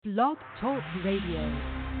Blog Talk Radio.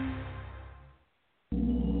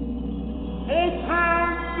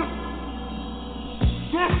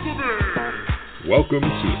 Welcome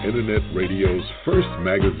to Internet Radio's first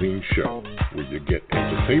magazine show, where you get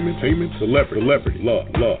entertainment, celebrity, love,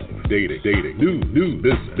 dating, news,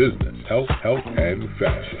 business, health, and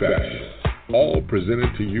fashion. All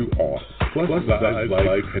presented to you on Plus Size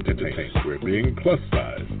Life Entertainment, where being plus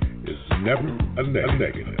size is never a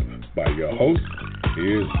negative. By your hosts,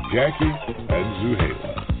 here's Jackie and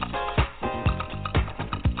Zuheila.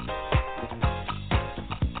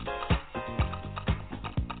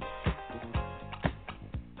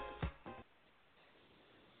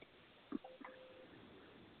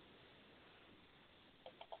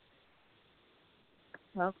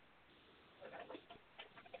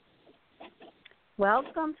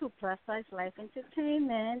 Welcome to Plus Size Life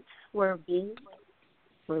Entertainment, where being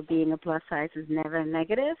a plus size is never a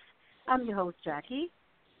negative. I'm your host, Jackie.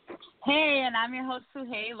 Hey, and I'm your host,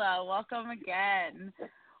 Zuheila. Welcome again.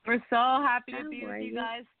 We're so happy to be with you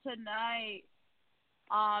guys tonight.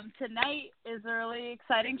 Tonight is a really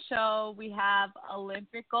exciting show. We have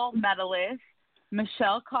Olympic gold medalist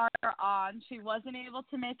Michelle Carter on. She wasn't able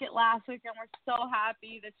to make it last week, and we're so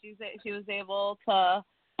happy that she's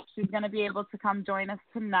going to be able to come join us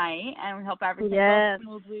tonight, and we hope everything goes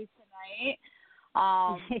smoothly tonight.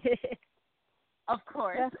 Of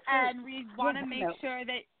course. And we want to make sure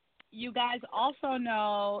that you guys also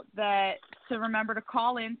know that to remember to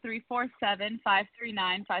call in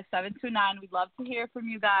 347-539-5729. We'd love to hear from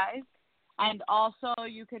you guys. And also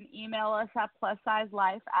you can email us at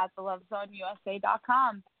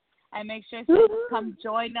plussizelife@thelovezoneusa.com. And make sure to come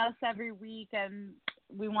join us every week, and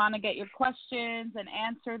we want to get your questions and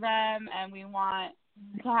answer them, and we want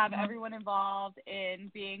to have everyone involved in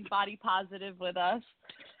being body positive with us.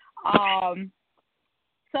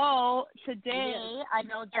 So today, I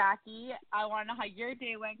know, Jackie, I want to know how your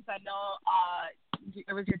day went, because I know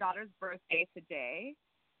it was your daughter's birthday today.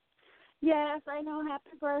 Yes, I know.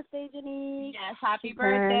 Happy birthday, Denise. Yes, happy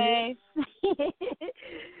birthday.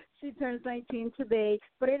 She turns 19 today,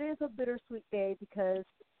 but it is a bittersweet day because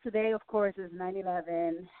today, of course, is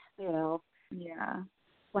 9/11, Yeah.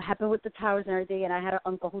 What happened with the towers and everything, and I had an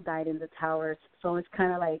uncle who died in the towers, so it's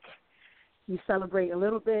kind of like you celebrate a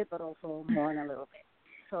little bit, but also mourn a little bit.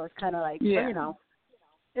 So it's kind of like,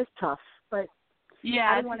 it's tough, but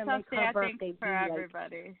I didn't want to make her birthday for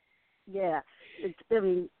everybody.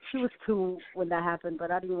 She was 2 when that happened, but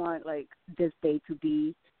I didn't want, this day to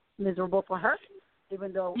be miserable for her,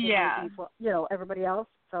 even though it might be for, everybody else.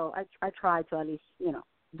 So I tried to at least,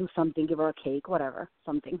 do something, give her a cake, whatever,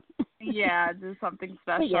 something. Yeah, do something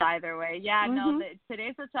special either way. Yeah, no,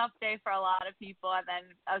 today's a tough day for a lot of people, and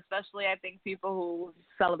then especially I think people who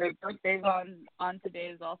celebrate birthdays on today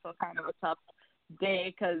is also kind of a tough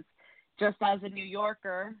day, because just as a New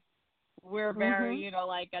Yorker, we're very,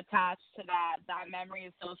 attached to that. That memory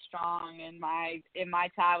is so strong. In my time,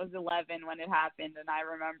 I was 11 when it happened, and I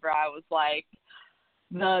remember I was like,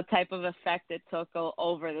 the type of effect it took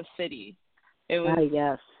over the city. It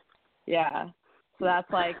was, yeah. So that's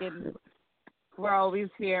we're always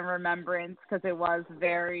here in remembrance, because it was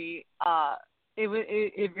very,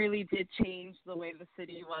 it really did change the way the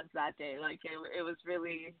city was that day. It was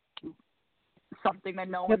really something that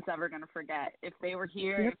no one's ever going to forget. If they were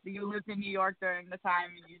here, if you lived in New York during the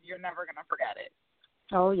time, you're never going to forget it.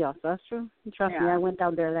 Oh, yes, that's true. Trust me, I went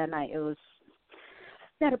down there that night. It was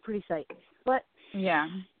not a pretty sight. But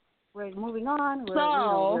we're moving on. We're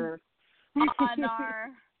on our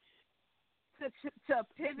to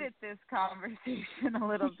pivot this conversation a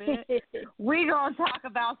little bit, we're going to talk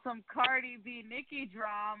about some Cardi B Nicki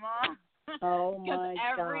drama. Oh, my God.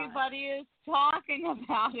 Because everybody is talking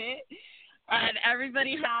about it, and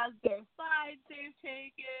everybody has their sides they've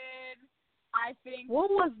taken. I think,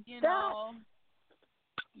 what was that?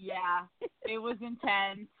 Yeah, it was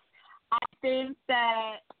intense. I think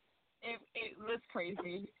that it was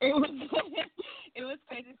crazy. It was it was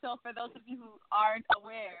crazy. So for those of you who aren't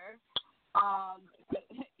aware,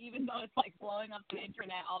 even though it's blowing up the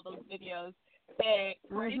internet, all those videos,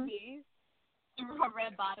 Cardi B threw her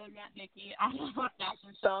red bottom at Nicki on a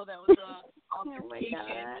fashion show. That was an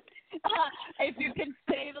altercation. If you can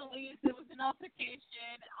say the least, it was an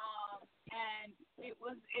altercation, and it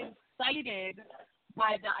was incited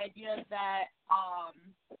by the idea that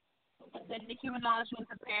Nicki Minaj was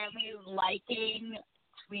apparently liking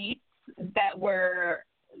tweets that were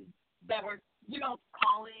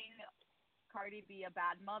calling Cardi B a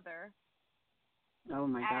bad mother. Oh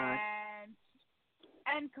my God.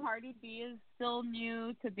 And Cardi B is still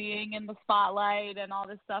new to being in the spotlight and all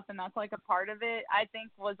this stuff, and that's a part of it, I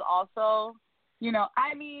think, was also You know,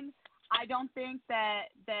 I mean, I don't think that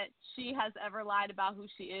she has ever lied about who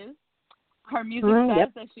she is. Her music says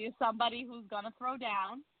that she is somebody who's going to throw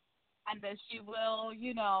down and that she will,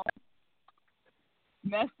 you know,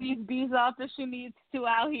 mess these bees up if she needs to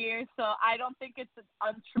out here. So I don't think it's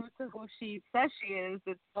untrue to who she says she is.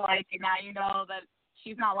 It's like, now you know that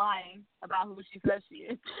she's not lying about who she says she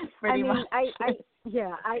is. Pretty much. I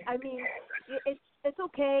mean, it's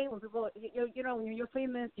okay when people, you know, when you're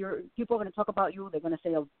famous, people are going to talk about you. They're going to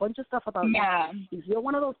say a bunch of stuff about you. If you're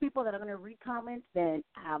one of those people that are going to read comments, then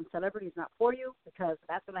celebrity is not for you, because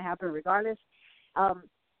that's going to happen regardless.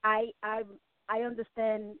 I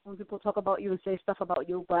understand when people talk about you and say stuff about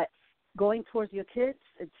you, but going towards your kids,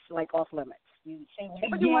 it's like off limits. You say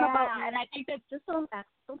whatever you want about me, and I think that just don't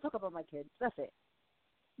talk about my kids. That's it.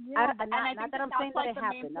 Yeah, not that I'm saying that it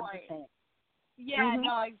happened. I'm just saying. Yeah,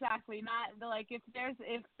 no, exactly. Not like if there's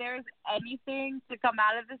anything to come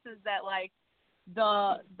out of this, is that like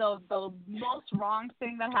the most wrong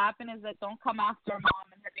thing that happened is that don't come after mom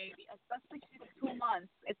and her baby, especially she's 2 months.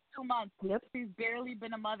 It's 2 months. Yep. She's barely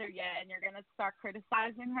been a mother yet, and you're gonna start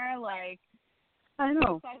criticizing her like. I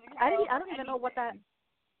know. I don't even know what that.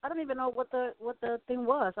 I don't even know what the thing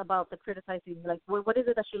was about the criticizing. Like, what is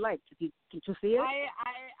it that she liked? Did you see it?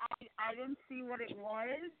 I didn't see what it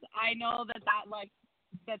was. I know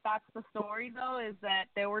that's the story though, is that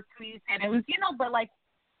there were tweets and it was, you know, but like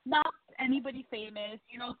not anybody famous,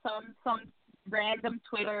 you know, some random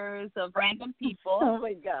Twitters of random people. Oh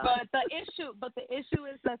my God. But the issue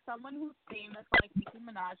is that someone who's famous like Nicki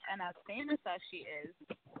Minaj, and as famous as she is,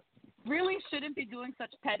 really shouldn't be doing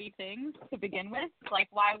such petty things to begin with. Like,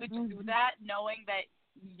 why would you do that knowing that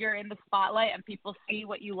you're in the spotlight and people see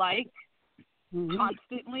what you like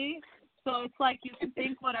constantly? So it's like you can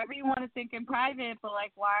think whatever you want to think in private, but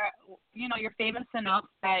like, why, you know, you're famous enough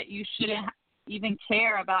that you shouldn't even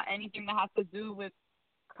care about anything that has to do with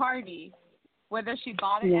Cardi, whether she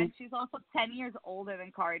bought it. And she's also 10 years older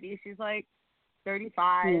than Cardi. She's like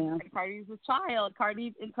 35, and Cardi's a child.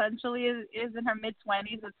 Cardi essentially is in her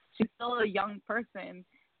mid-20s. She's still a young person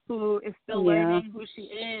who is still learning who she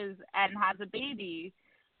is and has a baby.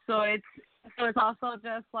 So it's also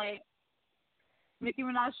just like Nicki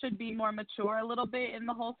Minaj should be more mature a little bit in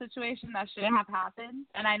the whole situation. That shouldn't have happened.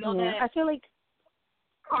 And I know that I feel like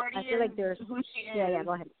Cardi is there's who she is. Yeah,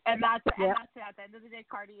 go ahead. And that's it. At the end of the day,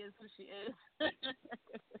 Cardi is who she is.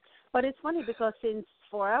 But it's funny because since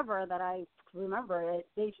forever that I remember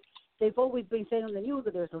it, they've always been saying on the news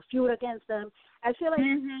that there's a feud against them. I feel like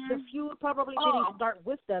the feud probably didn't start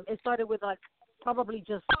with them. It started with like probably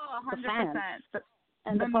just the fans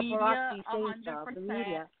and the paparazzi saying stuff, the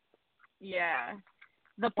media. Yeah.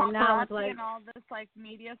 The paparazzi and all this like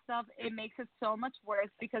media stuff, it makes it so much worse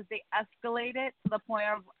because they escalate it to the point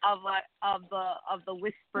of the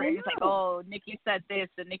whispering. It's like, oh, Nicki said this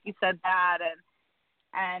and Nicki said that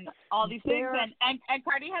and all these things, and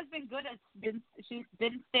Cardi has been good she's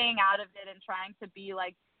been staying out of it and trying to be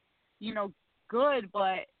like, you know, good,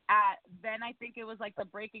 but then I think it was like the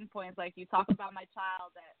breaking point. Like, you talk about my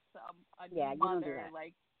child as a new mother,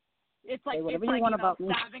 like. It's like, it's like, you know,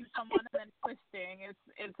 stabbing someone and then twisting.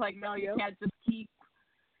 It's like, no, you can't just keep,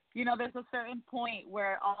 you know, there's a certain point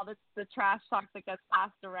where all the trash talk that gets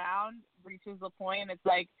passed around reaches the point. It's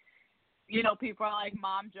like, you know, people are like,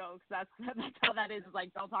 mom jokes. That's how that is. It's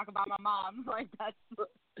like, don't talk about my mom. Like,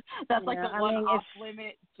 that's like the one off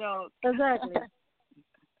limit joke. Exactly.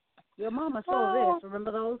 Your mama saw this.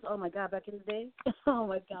 Remember those? Oh my God, back in the day. Oh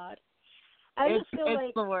my God. I just feel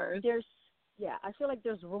like the worst. I feel like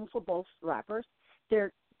there's room for both rappers. There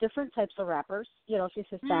are different types of rappers. You know, she's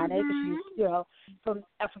Hispanic, she's, you know, from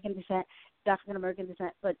African American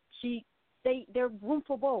descent, but there's room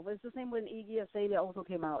for both. It's the same when Iggy Azalea also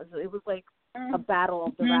came out. It was like a battle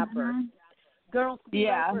of the rappers. Girls can be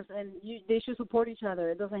rappers, and they should support each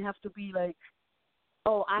other. It doesn't have to be like,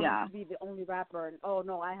 oh, I have to be the only rapper, and oh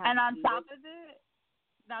no, I have. And to on be top of it,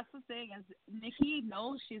 that's the thing, is Nicki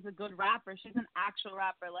knows she's a good rapper. She's an actual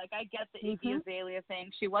rapper. Like, I get the Iggy Azalea thing.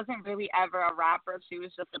 She wasn't really ever a rapper. She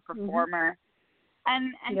was just a performer.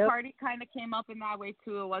 And Cardi kind of came up in that way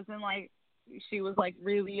too. It wasn't like she was like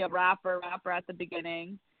really a rapper at the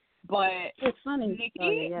beginning. But it's funny.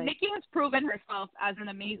 Nicki has proven herself as an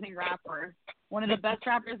amazing rapper. One of the best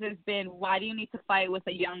rappers has been. Why do you need to fight with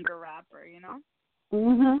a younger rapper, you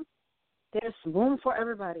know? There's room for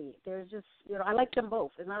everybody. There's just, you know, I like them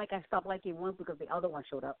both. It's not like I stopped liking one because the other one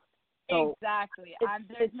showed up. So exactly.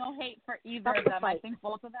 There's no hate for either of them. I think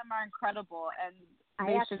both of them are incredible, and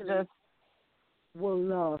they should just. Will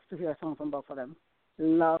love to hear a song from both of them.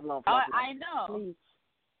 Love. I know. Please,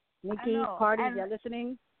 Nicki, Cardi, if you're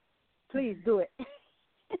listening, please do it.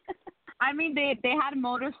 I mean, they had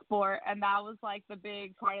motorsport, and that was like the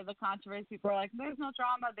big part of the controversy. People were like, "There's no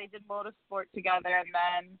drama." They did motorsport together,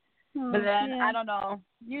 and then, I don't know.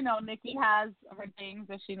 You know, Nikki has her things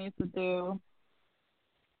that she needs to do.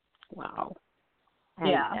 Wow.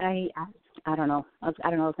 Yeah. I don't know. I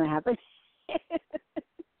don't know what's gonna happen.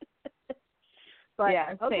 But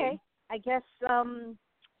yeah, okay, I guess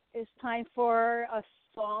it's time for a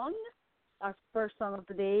song. Our first song of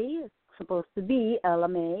the day is supposed to be Ella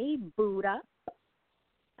May, Boot Up.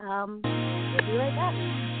 We'll be right back.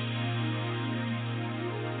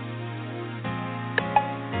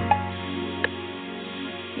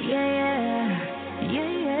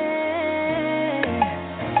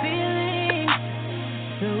 Feeling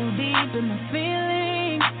so deep in my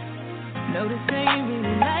feelings. No, this ain't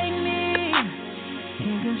really like me.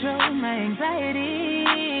 Can't control my anxiety.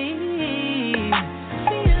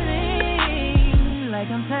 Feeling like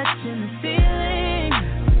I'm touching the ceiling.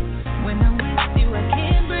 When I'm with you, I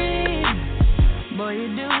can't breathe. Boy, you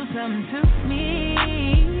do something to me.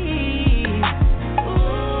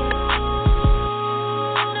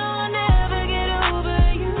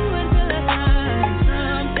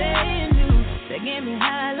 Get me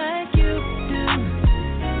high like you do,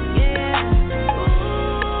 yeah. Ooh,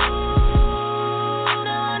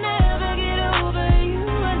 no, I'll never get over you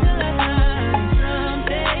until I find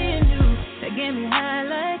something new that get me high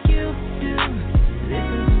like you do.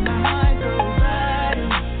 Listen to my heart go bottom,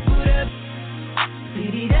 boot up,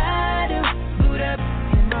 dee-dee-da-do, boot up,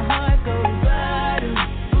 and my heart go bottom,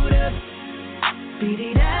 boot up,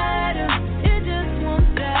 dee-dee-da-do. It just won't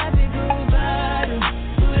stop, it go bottom,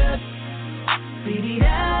 boot up.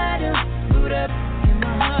 Be-dee-da-do, boot up, and my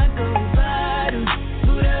heart goes bottom,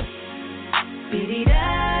 boot up,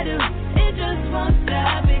 be-dee-da-do, it just won't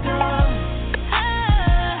stop, it goes.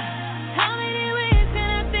 How many ways can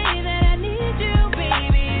I say that I need you,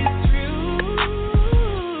 baby, it's true.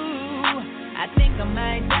 I think I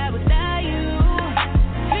might die without you.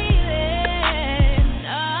 Feeling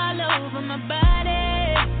all over my body.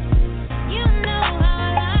 You know how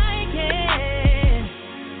I like it.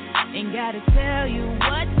 Ain't gotta tell you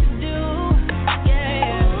what to do,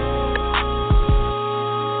 yeah. Ooh,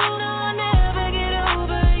 no, I'll never get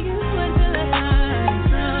over you until I find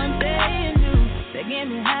something new that get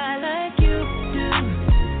me high like you do,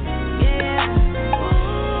 yeah. Ooh,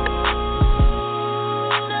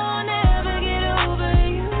 no, I'll never get over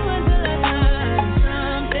you until I find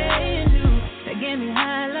something new that get me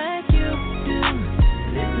high like you do.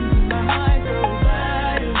 Listen to my heart go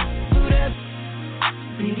bottom, boot up,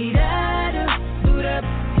 dee-dee-da-do, boot up,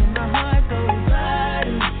 and my heart goes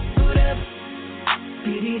bottom, boot up,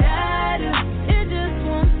 dee-dee-da-do. It just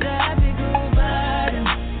won't stop, it go bottom,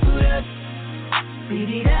 boot up,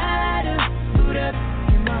 dee-dee-da-do, boot up,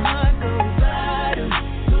 and my heart goes bottom,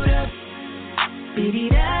 boot up,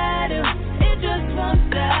 dee-dee-da-do. It just won't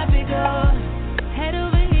stop, it goes head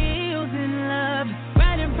over heels in love,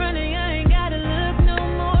 right in front of you, I ain't gotta look no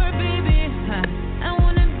more, baby. I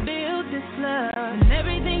wanna build this love, and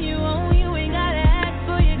everything you own, you ain't gotta ask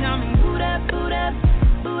for. You got me boot up, boot up,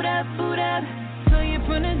 boot up, boot up. So you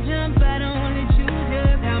put a jump, I don't wanna choose you.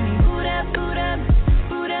 Got me boot up, boot up,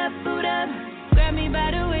 boot up, boot up. Grab me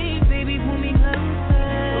by the waist, baby, pull me closer.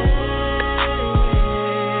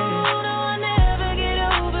 No, I'll never get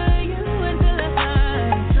over you until I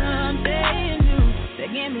find something new that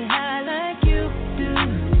get me high like you do,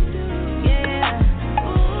 yeah.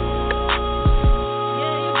 Ooh,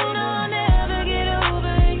 no, I'll never get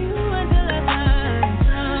over you until I find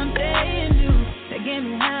something new that get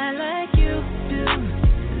me high like you do.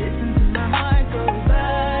 Listen to my heart go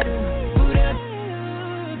bottom, boot up,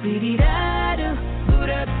 dee-dee-da-do, boot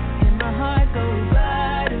up, and my heart goes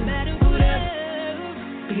bottom, boot up,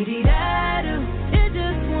 dee-dee-da-do. It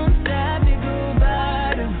just won't stop, it go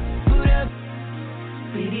bottom, boot up,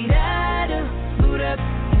 dee-dee-da-do, boot up,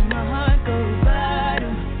 and my heart goes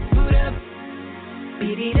bottom, boot up,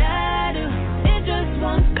 dee-dee-da-do. It just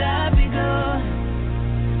won't stop, it goes.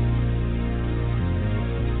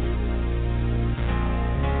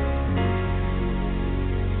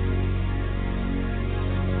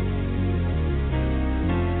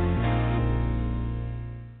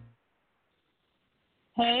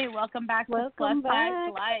 Hey, welcome back to Welcome Plus Size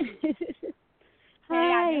back. Life. Hi,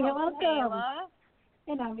 I'm your host, welcome. Zuheila,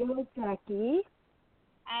 And I'm your host, Jackie.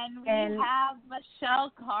 and we have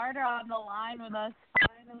Michelle Carter on the line with us.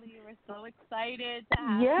 Finally, we're so excited to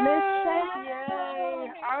have Michelle.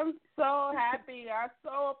 Yay! I'm so happy. I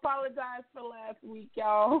so apologize for last week,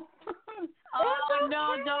 y'all. Oh,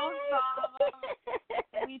 no problem.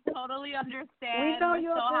 We totally understand. We know We're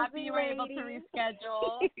you're so a happy busy you were able to lady.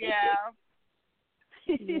 reschedule. Yeah.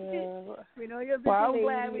 Yeah. We know you're busy. Well, I'm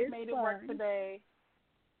glad lady. we made it work today.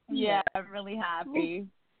 Yeah, I'm really happy.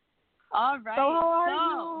 All right. So how are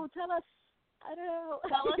you? Tell us. I don't know.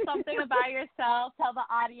 Tell us something about yourself. Tell the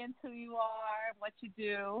audience who you are, what you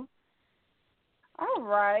do. All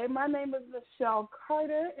right. My name is Michelle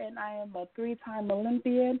Carter, and I am a 3-time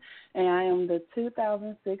Olympian, and I am the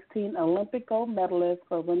 2016 Olympic gold medalist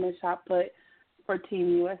for women's shot put for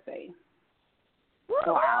Team USA.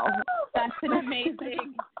 Wow. That's an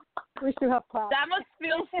amazing. We should have claps. That must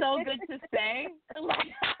feel so good to say.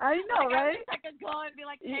 I know, right? I could go and be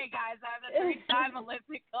like, hey, guys, I'm a 3-time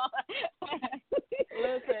Olympic gold.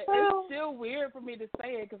 Listen, it's still weird for me to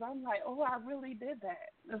say it because I'm like, oh, I really did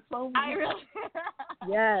that. It's so weird. I really.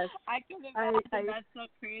 Yes. I can imagine. That's so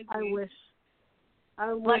crazy. I wish.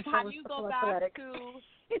 Like, how do you go back to?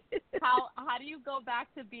 How do you go back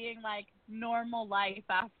to being like normal life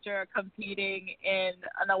after competing in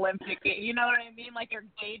an Olympic game? You know what I mean? Like your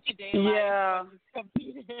day-to-day life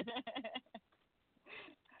competing.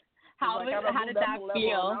 How did that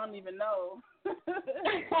feel? I don't even know.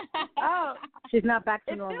 She's not back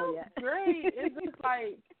to normal yet. Great. It's just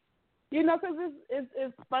like, you know, because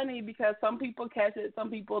it's funny because some people catch it, some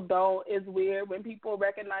people don't. It's weird when people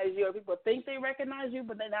recognize you or people think they recognize you,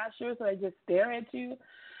 but they're not sure, so they just stare at you.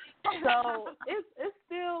 So it's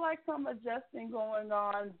still like some adjusting going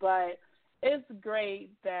on, but it's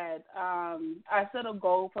great that I set a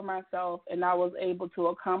goal for myself and I was able to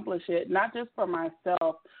accomplish it, not just for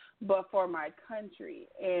myself, but for my country.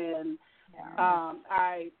 And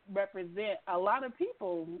I represent a lot of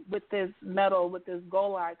people with this medal, with this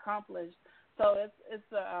goal I accomplished. So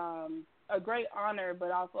it's a great honor,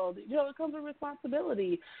 but also, you know, it comes with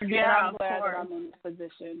responsibility. Yeah, and I'm glad that I'm in this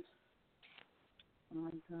position.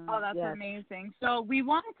 Oh, that's amazing. So we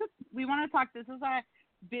want to talk. This is our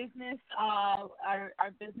business, our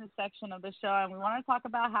business section of the show, and we want to talk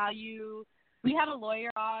about how we had a lawyer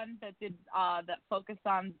on that did that focused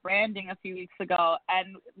on branding a few weeks ago,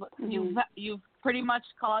 and you've pretty much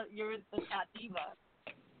you're the shot diva.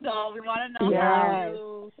 So we want to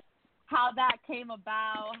know how that came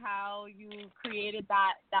about, how you created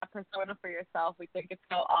that persona for yourself. We think it's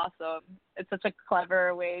so awesome. It's such a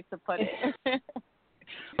clever way to put it.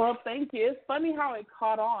 Well, thank you. It's funny how it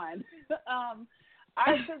caught on.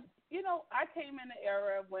 I came in an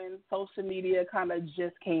era when social media kind of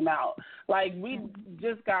just came out. Like, we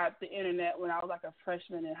just got the internet when I was like a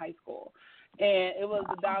freshman in high school. And it was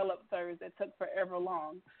the dial-up service that took forever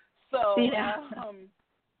long. So,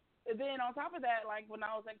 then on top of that, like when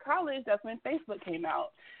I was in college, that's when Facebook came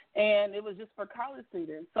out. And it was just for college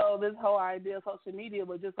students. So this whole idea of social media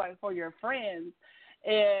was just like for your friends.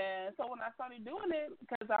 And so when I started doing it,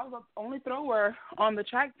 because I was the only thrower on the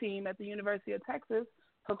track team at the University of Texas,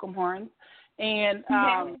 Hook'em Horns, and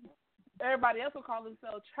everybody else would call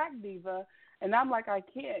themselves track diva, and I'm like, I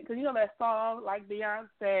can't, because you know that song, like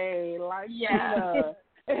Beyonce, like Tina,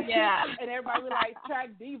 and everybody was like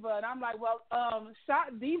track diva, and I'm like, well,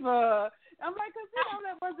 shot diva. I'm like, because you know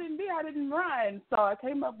that wasn't me, I didn't run, so I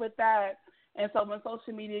came up with that. And so when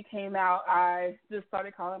social media came out, I just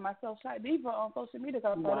started calling myself Shot Diva on social media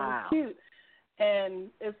because I thought it was cute.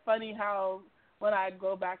 And it's funny how when I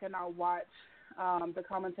go back and I watch the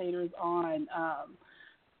commentators on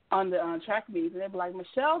the track meets, and they'd be like,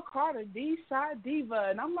 Michelle Carter, the Shot Diva.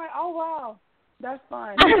 And I'm like, oh, wow, that's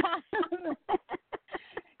fun.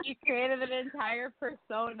 You created an entire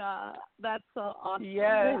persona. That's so awesome.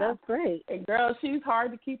 Yeah, that's great. And girl, she's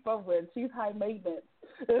hard to keep up with. She's high maintenance.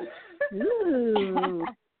 Ooh.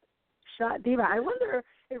 Shot diva. I wonder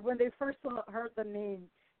if when they first heard the name,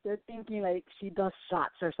 they're thinking like she does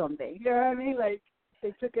shots or something. You know what I mean? Like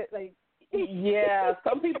they took it like. Yeah,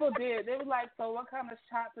 some people did. They were like, "So what kind of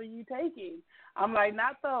shots are you taking?" I'm like,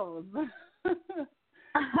 "Not those."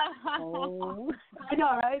 Oh, I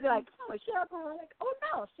know, right? They're like, "Oh, Michelle," I'm like, "Oh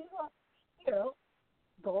no, she's a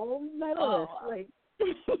gold medalist." Like,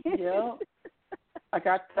 yeah. Like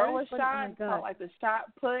I throw a shot, called like the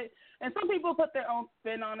shot put, and some people put their own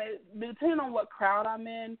spin on it. Depending on what crowd I'm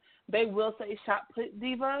in, they will say shot put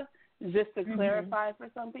diva, just to clarify for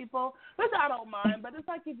some people, which I don't mind. But it's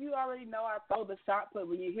like if you already know I throw the shot put,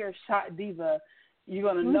 when you hear shot diva, you're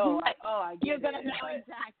gonna know. Like, oh, I get You're gonna it. know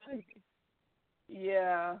exactly.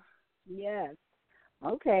 Yeah. Yes.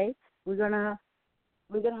 Okay. We're gonna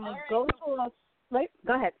go to us. Right.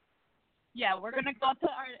 Go ahead. Yeah, we're going to go to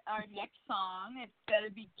our next song. It's going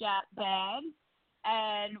to be Gap Band.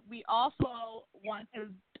 And we also want to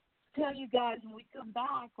tell you guys when we come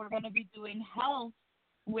back, we're going to be doing health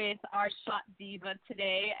with our Shot Diva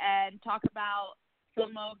today and talk about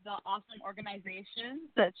some of the awesome organizations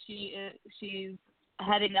that she's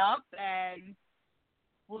heading up and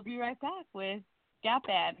we'll be right back with Gap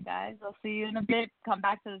Band, guys. I'll see you in a bit. Come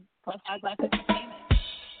back to Plus Size Life Entertainment.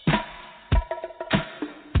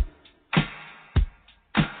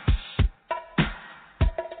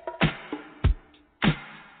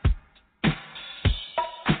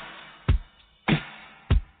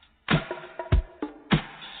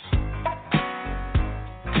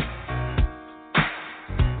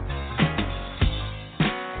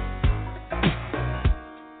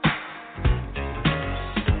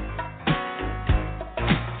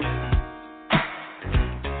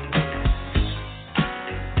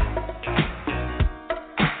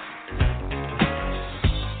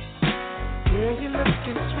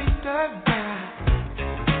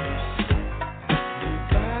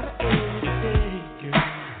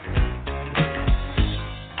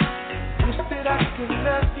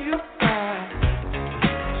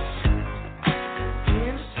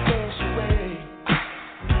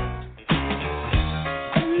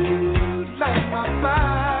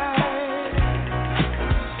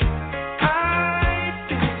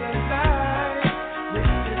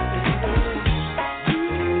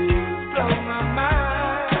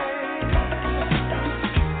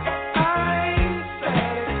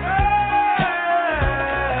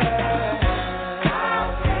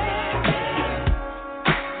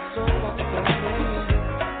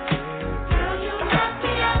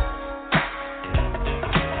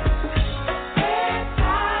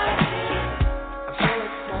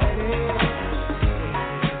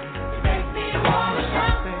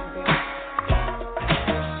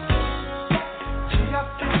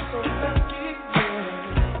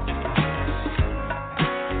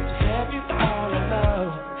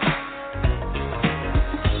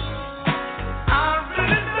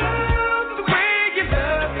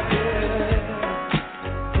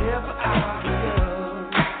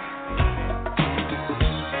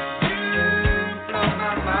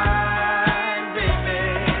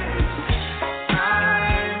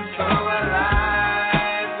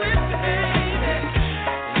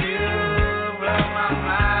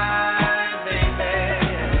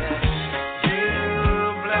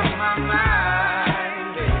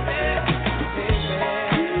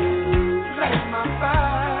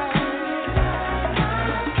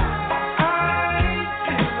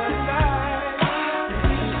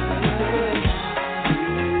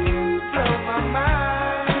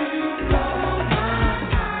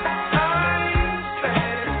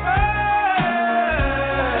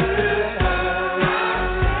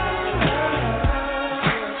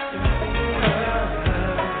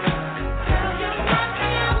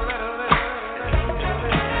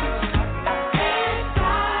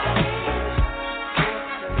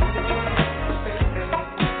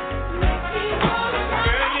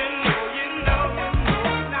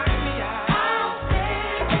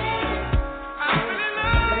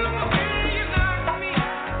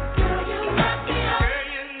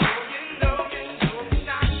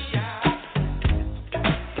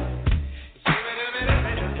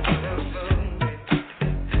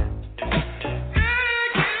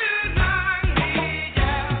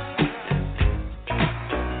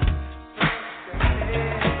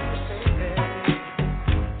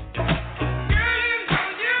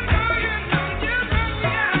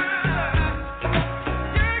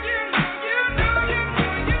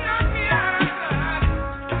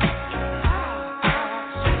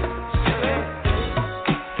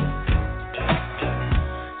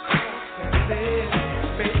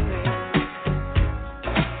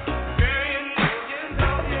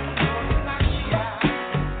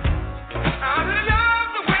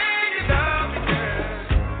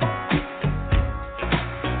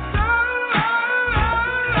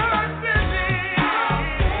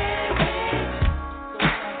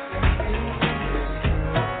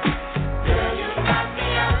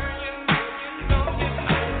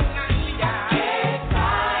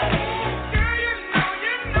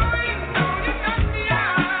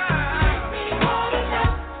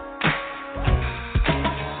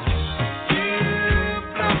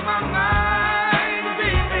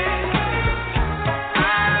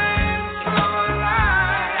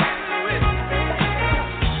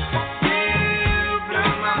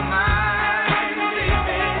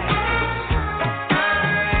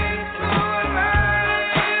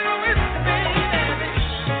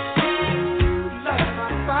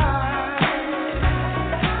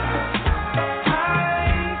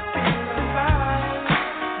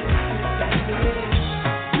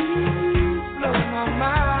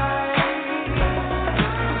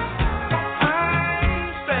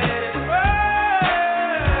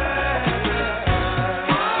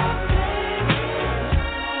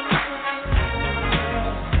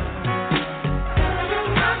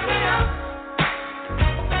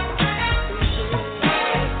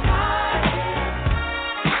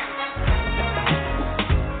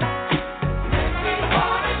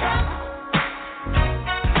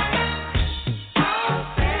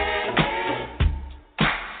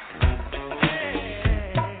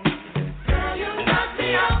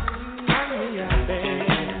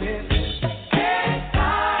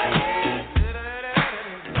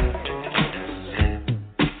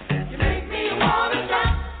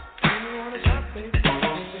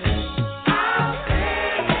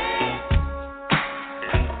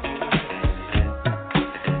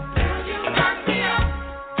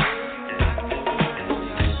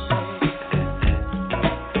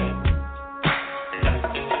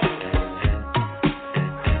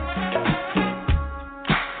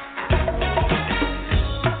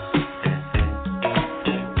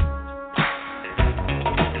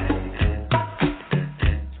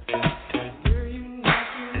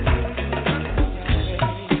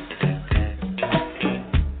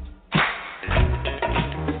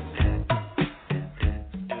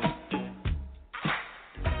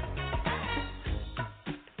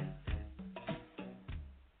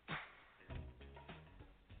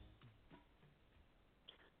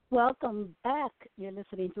 Welcome back. You're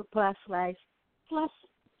listening to Plus Size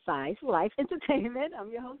Life Entertainment.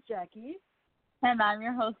 I'm your host, Jackie. And I'm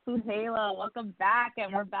your host, Zuheila. Welcome back,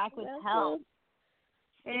 and we're back with health.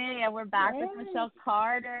 Hey, and we're back with Michelle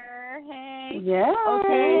Carter. Hey. Yeah.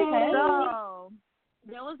 Okay, so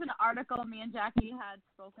there was an article me and Jackie had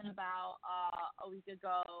spoken about a week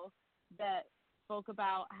ago that spoke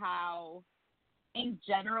about how, in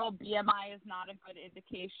general, BMI is not a good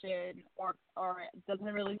indication or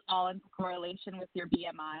doesn't really fall into correlation with your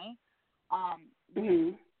BMI.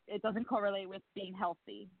 It doesn't correlate with being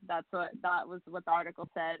healthy. That was what the article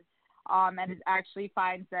said. And it actually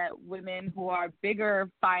finds that women who are bigger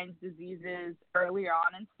find diseases earlier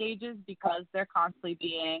on in stages because they're constantly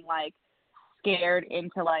being like scared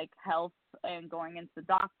into like health and going into the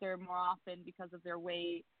doctor more often because of their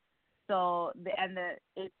weight. So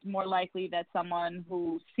it's more likely that someone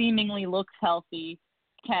who seemingly looks healthy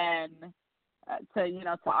can,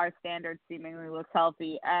 to our standards, seemingly looks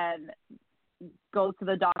healthy and go to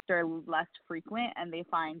the doctor less frequent, and they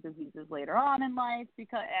find diseases later on in life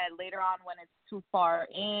because later on when it's too far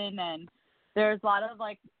in, and there's a lot of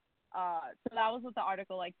like so that was what the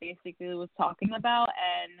article like basically was talking about,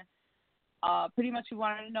 and pretty much we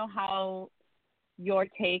wanted to know how your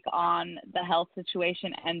take on the health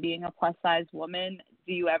situation and being a plus size woman.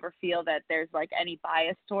 Do you ever feel that there's like any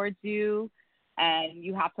bias towards you and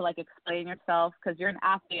you have to like explain yourself because you're an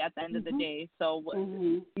athlete at the end of the day? So,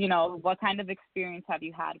 what kind of experience have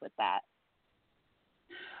you had with that?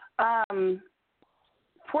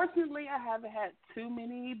 Fortunately, I haven't had too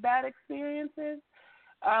many bad experiences.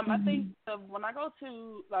 I think when I go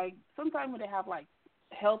to, like, sometimes when they have, like,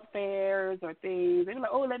 health fairs or things, they're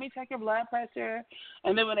like, oh, let me check your blood pressure.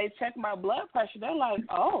 And then when they check my blood pressure, they're like,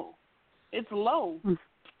 oh, it's low. Yes.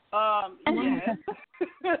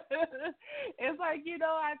 It's like,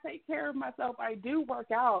 I take care of myself. I do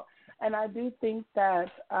work out. And I do think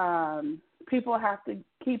that people have to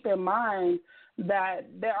keep in mind that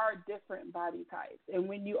there are different body types. And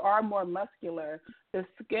when you are more muscular, the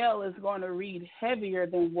scale is going to read heavier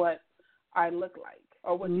than what I look like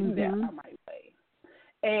or what you said I might weigh.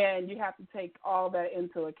 And you have to take all that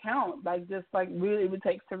into account. Like, just like really would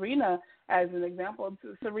take Serena as an example.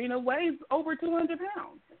 Serena weighs over 200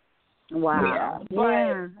 pounds. Wow.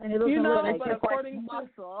 Yeah. And it doesn't look like but according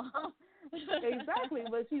muscle. Exactly,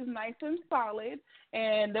 but she's nice and solid,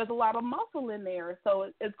 and there's a lot of muscle in there,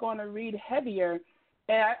 so it's going to read heavier.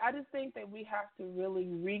 And I just think that we have to really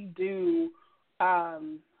redo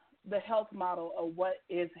the health model of what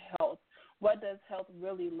is health. What does health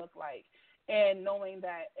really look like? And knowing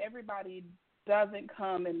that everybody doesn't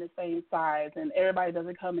come in the same size and everybody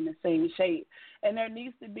doesn't come in the same shape. And there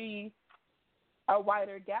needs to be a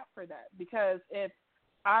wider gap for that, because if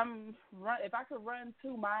I could run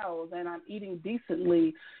 2 miles and I'm eating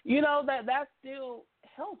decently, that's still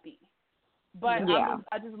healthy. But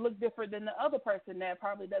I just look different than the other person that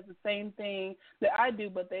probably does the same thing that I do,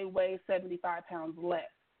 but they weigh 75 pounds less.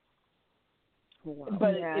 Wow.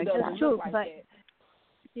 But it doesn't look like it.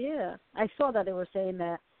 Yeah, I saw that they were saying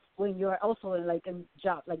that when you're also in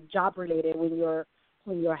job related, when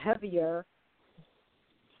you're heavier,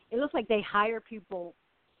 it looks like they hire people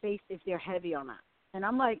based if they're heavy or not. And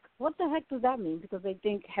I'm like, what the heck does that mean? Because they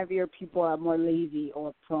think heavier people are more lazy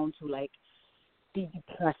or prone to like be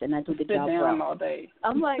depressed and not do the job well. All day.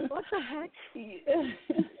 I'm like, what the heck?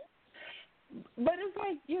 But it's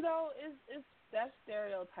like, it's that's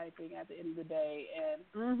stereotyping at the end of the day,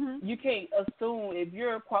 and you can't assume if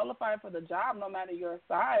you're qualified for the job, no matter your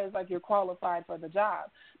size, like you're qualified for the job.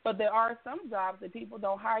 But there are some jobs that people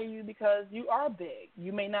don't hire you because you are big.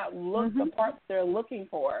 You may not look the part they're looking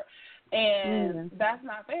for, and that's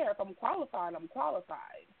not fair. If I'm qualified, I'm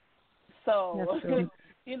qualified. So,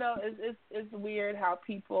 it's weird how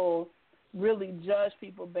people really judge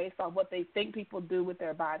people based on what they think people do with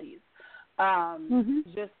their bodies.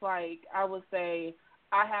 Just like I would say,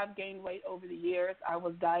 I have gained weight over the years. I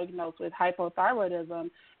was diagnosed with hypothyroidism,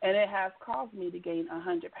 and it has caused me to gain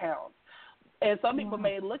 100 pounds. And some people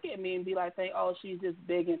may look at me and be like, saying, oh, she's just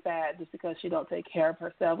big and fat just because she don't take care of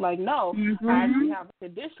herself. Like, no, I actually have a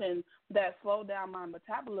condition that slowed down my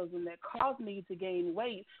metabolism that caused me to gain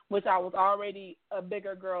weight, which I was already a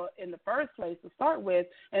bigger girl in the first place to start with,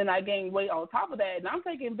 and I gained weight on top of that. And I'm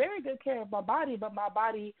taking very good care of my body, but my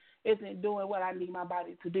body isn't doing what I need my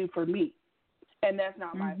body to do for me. And that's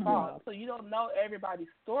not my fault. So you don't know everybody's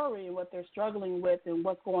story and what they're struggling with and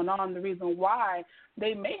what's going on, the reason why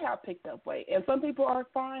they may have picked up weight. And some people are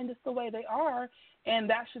fine just the way they are, and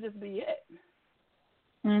that should just be it.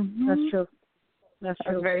 That's true. That's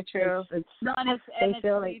very true. We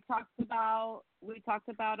talked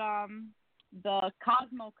about the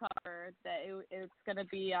Cosmo cover that it's gonna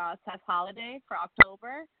be Tess Holiday for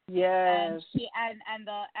October. Yes. And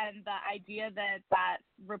the idea that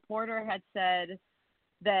reporter had said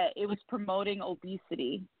that it was promoting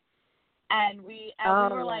obesity. And we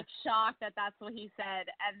were like shocked that that's what he said.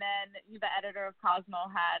 And then the editor of Cosmo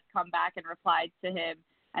had come back and replied to him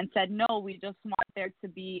and said, no, we just want there to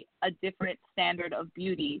be a different standard of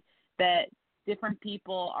beauty, that different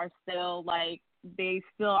people are still like, they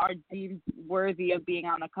still are deemed worthy of being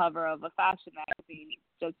on the cover of a fashion magazine.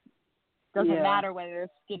 Just doesn't matter whether they're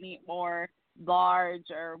skinny or large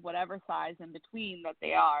or whatever size in between that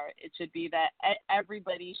they are. It should be that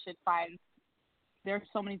everybody should find. There's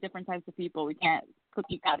so many different types of people. We can't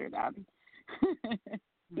cookie cutter them.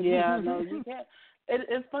 Yeah, no, you can't.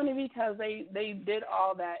 It's funny because they did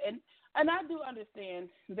all that, and I do understand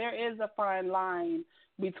there is a fine line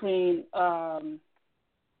between.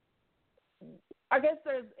 I guess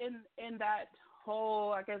there's in that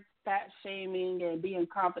whole, I guess, fat shaming and being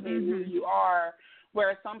confident in who you are,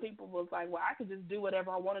 where some people was like, well, I could just do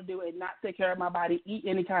whatever I want to do and not take care of my body, eat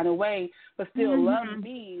any kind of way, but still love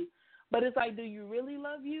me. But it's like, do you really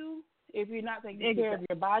love you if you're not taking care of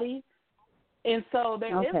your body? And so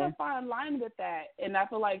there is a fine line with that. And I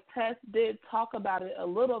feel like Tess did talk about it a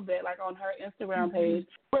little bit, like on her Instagram page,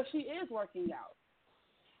 where she is working out.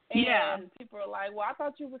 And people are like, well, I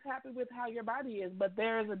thought you was happy with how your body is. But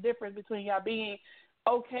there is a difference between y'all being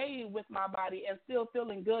okay with my body and still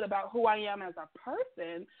feeling good about who I am as a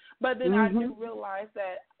person. But then I do realize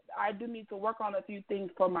that I do need to work on a few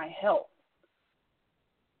things for my health.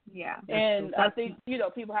 Yeah. And I think,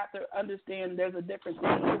 people have to understand there's a difference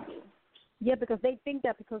between the two. Yeah, because they think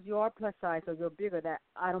that because you are plus size or you're bigger, that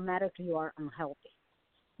automatically you are unhealthy.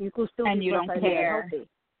 You could still be plus size and healthy.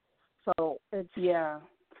 So it's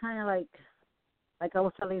kind of like I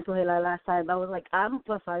was telling Zuheila last time, I was like, I'm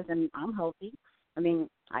plus size and I'm healthy. I mean,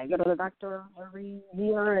 I go to the doctor every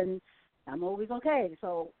year and I'm always okay.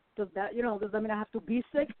 So does that mean I have to be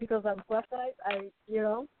sick because I'm plus size? It's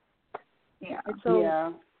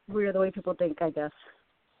so weird the way people think, I guess.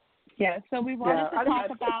 Yeah, so we wanted to talk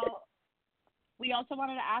about, we also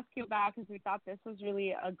wanted to ask you about, because we thought this was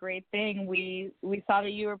really a great thing. We saw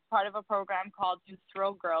that you were part of a program called You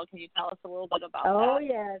Throw Girl. Can you tell us a little bit about that? Oh,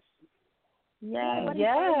 yes.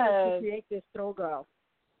 To create this Throw Girl.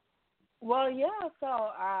 Well, so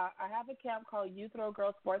I have a camp called You Throw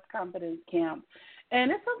Girl Sports Confidence Camp. And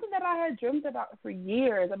it's something that I had dreamed about for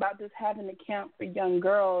years, about just having a camp for young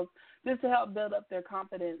girls, just to help build up their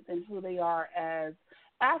confidence in who they are as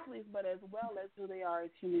athletes, but as well as who they are as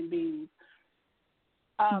human beings.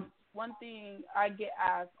 One thing I get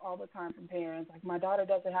asked all the time from parents, like, my daughter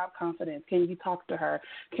doesn't have confidence. Can you talk to her?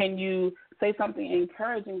 Can you say something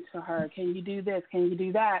encouraging to her? Can you do this? Can you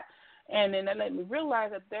do that? And then that let me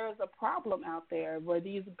realize that there is a problem out there where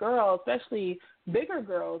these girls, especially bigger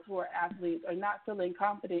girls who are athletes, are not feeling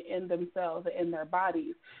confident in themselves and in their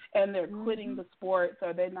bodies. And they're quitting the sports,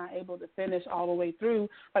 or they're not able to finish all the way through.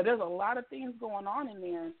 Like, there's a lot of things going on in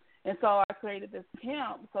there. And so I created this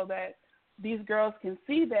camp so that these girls can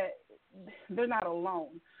see that they're not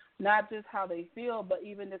alone, not just how they feel, but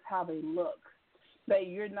even just how they look. That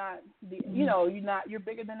you're not, you're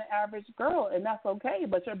bigger than the average girl, and that's okay,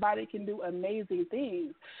 but your body can do amazing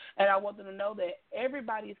things. And I want them to know that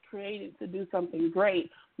everybody's created to do something great.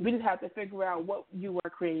 We just have to figure out what you were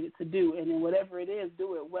created to do, and then whatever it is,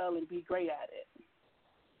 do it well and be great at it.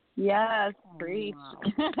 Yes, preach. Wow.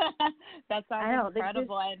 That sounds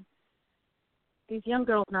incredible. These young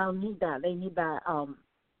girls now need that. They need that,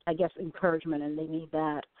 I guess, encouragement, and they need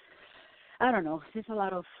that, I don't know, there's a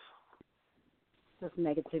lot of just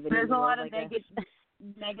negativity. There's a lot of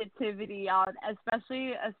negativity on,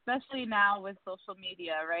 especially now with social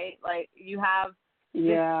media, right? Like, you have this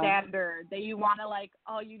standard that you want to, like,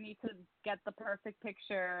 you need to get the perfect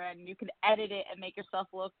picture, and you can edit it and make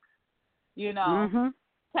yourself look, 10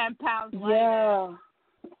 pounds lighter. Yeah.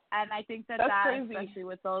 And I think that's crazy. Especially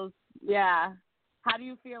with those, How do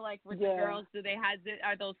you feel like with the girls?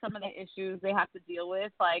 Are those some of the issues they have to deal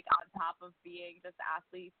with, like, on top of being just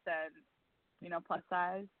athletes and, plus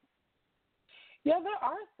size? Yeah, there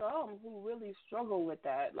are some who really struggle with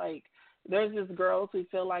that. Like, there's just girls who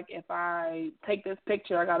feel like if I take this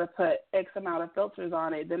picture, I got to put X amount of filters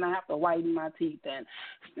on it. Then I have to whiten my teeth and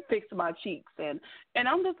fix my cheeks. And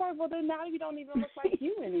I'm just like, well, then now you don't even look like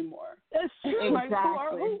you anymore. That's true. Like,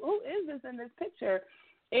 who is this in this picture?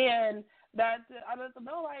 And that I don't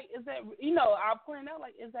know, like, is that, I'll point out,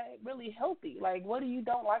 like, is that really healthy? Like, what do you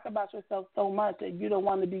don't like about yourself so much that you don't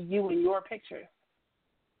want to be you in your picture?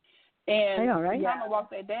 And I'm going to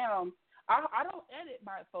walk that down. I don't edit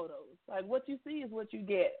my photos. Like, what you see is what you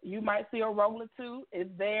get. You might see a roll or two. It's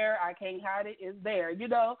there. I can't hide it. It's there. You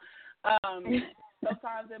know.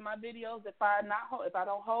 Sometimes in my videos, if I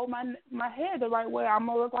don't hold my head the right way, I'm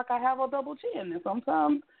gonna look like I have a double chin. And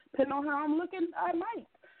sometimes, depending on how I'm looking, I might.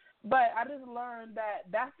 But I just learned that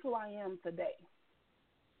that's who I am today.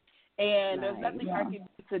 And there's nothing I can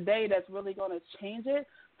do today that's really going to change it.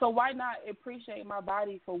 So why not appreciate my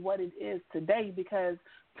body for what it is today? Because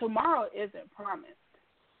tomorrow isn't promised.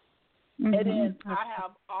 Mm-hmm. And then I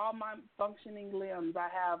have all my functioning limbs. I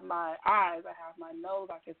have my eyes. I have my nose.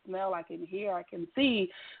 I can smell. I can hear. I can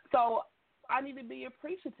see. So I need to be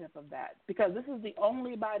appreciative of that because this is the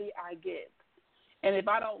only body I get. And if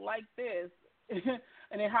I don't like this,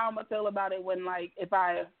 and then how I'm going to feel about it when, like, if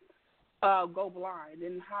I go blind,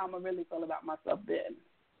 and how I'm going to really feel about myself then.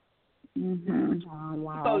 Mm-hmm. Oh,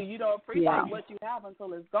 wow. So you don't appreciate what you have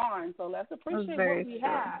until it's gone. So let's appreciate what we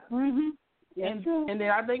have. Mm-hmm. And then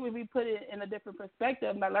I think if we put it in a different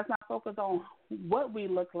perspective, like, let's not focus on what we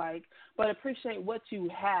look like, but appreciate what you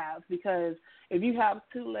have. Because if you have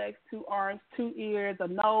 2 legs, 2 arms, 2 ears, a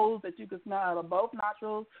nose that you can smell out of both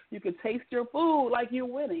nostrils, you can taste your food, like you're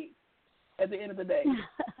winning at the end of the day.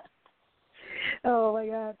 Oh, my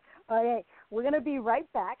God. Okay, we're going to be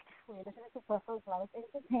right back. We're listening to Personal Life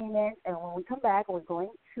Entertainment, and when we come back, we're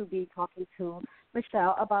going to be talking to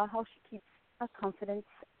Michelle about how she keeps a confident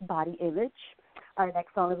body image. Our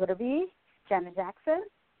next song is going to be Janet Jackson,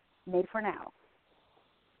 Made for Now.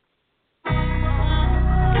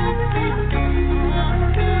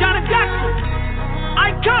 Janet Jackson,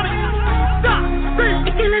 iconic. Stop, breathe.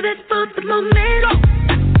 If you live it for the moment, go.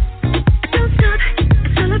 Don't stop,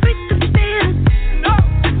 celebrate the feeling. No.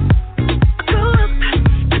 Go up,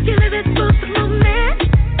 if you live it for the moment.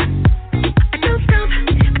 Don't stop,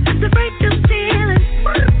 celebrate the feeling.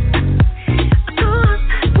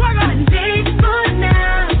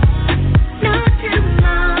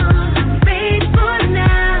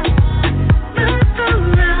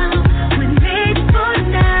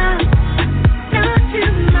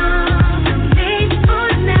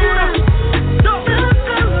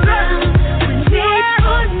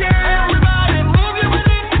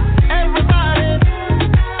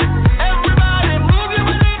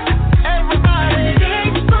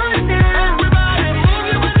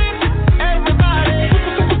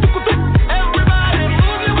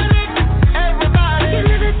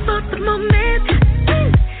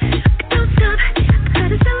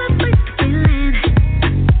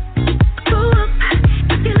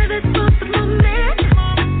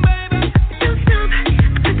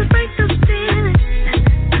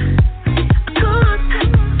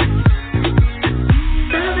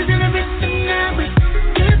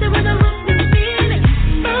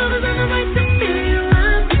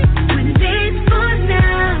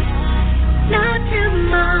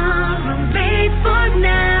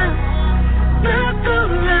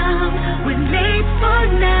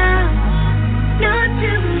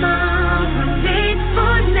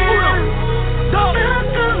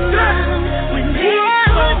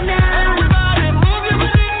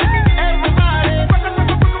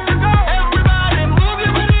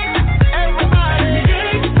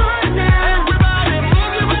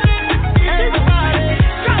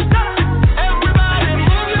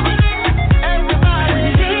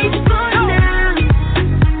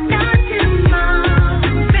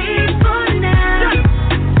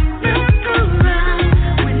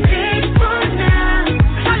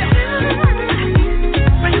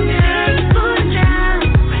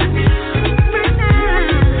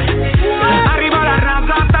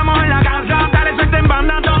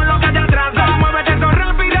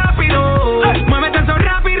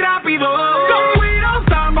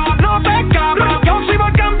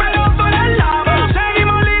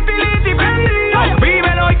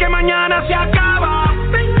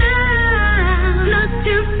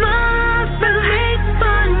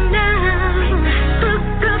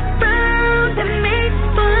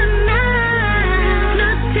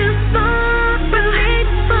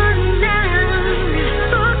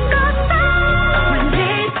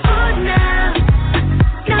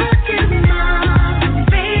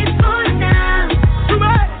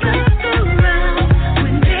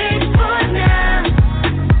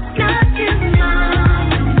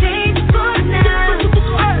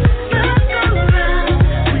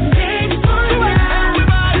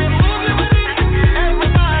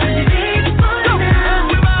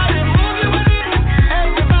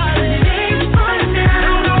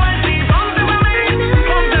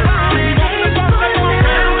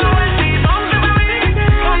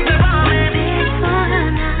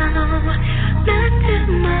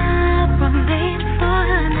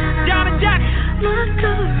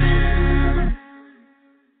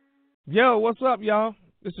 Yo, what's up, y'all?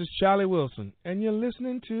 This is Charlie Wilson, and you're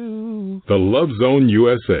listening to The Love Zone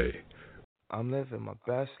USA. I'm living my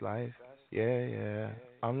best life. Yeah.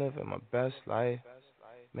 I'm living my best life.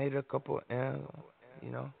 Made a couple M's,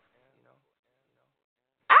 you know.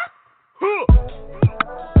 I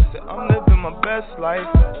said, I'm living my best life.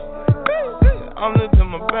 I'm living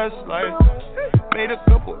my best life. Made a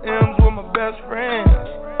couple M's with my best friend.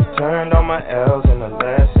 Turned all my L's into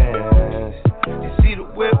lessons. You see the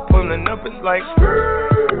whip pulling up, it's like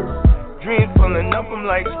skrrr. Dreams pulling up, I'm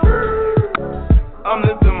like skrrr. I'm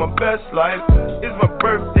living my best life. It's my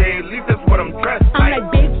birthday, at least that's what I'm dressed like. I'm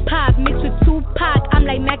like Big Pop mixed with Tupac. I'm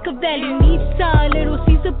like Machiavelli, Nita, Little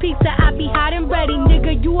Caesar pizza. I be hot and ready,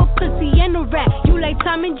 nigga. You a pussy and a rat. You like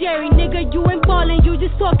Tom and Jerry, nigga. You ain't ballin', you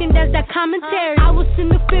just talking. That's that commentary. I was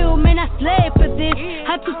in the field, man. I slaved for this.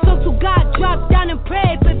 Had to talk to God, drop down and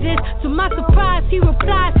pray for this. To my surprise, he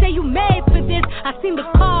replied, say you made for this. I seen the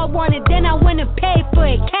car, wanted, then I went and paid for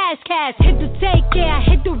it. Cash, hit the take care, I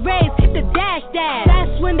hit the raise, hit the dash.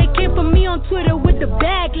 That's when they came for me on Twitter with the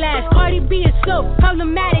backlash. Cardi B is so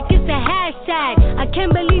problematic, it's a hashtag. I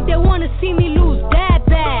can't believe they wanna see me lose that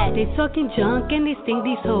bad. They talking junk and they think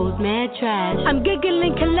these hoes mad trash. I'm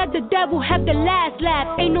giggling, can let the devil have the last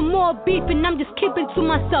laugh. Ain't no more beefing, I'm just keeping to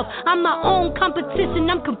myself. I'm my own competition,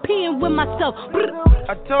 I'm competing with myself.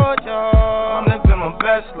 I told y'all I'm living my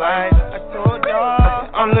best life. I told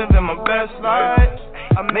y'all I'm living my best life.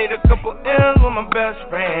 I made a couple M's with my best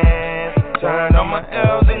friends. Turned all my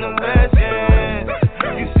L's into legends.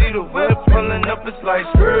 You see the whip pulling up, it's like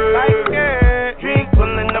skrrr. Drink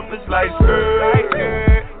pulling up, it's like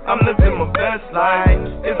skrrr. I'm living my best life.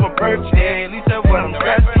 It's my birthday, at least that's what I'm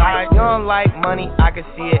dressed like. You don't like money, I can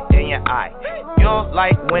see it in your eye. You don't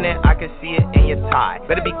like winning, I can see it in your tie.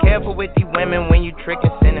 Better be careful with these women when you trick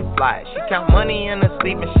and sin and fly. She count money in her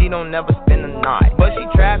sleep and she don't never spend a night. But she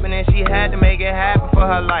trapping and she had to make it happen for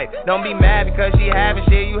her life. Don't be mad because she having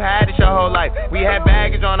shit, you had it your whole life. We had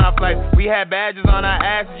baggage on our flights, we had badges on our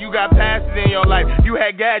asses. You got passes in your life, you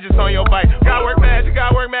had gadgets on your bike. Got work magic,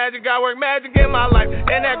 got work magic, got work magic in my life.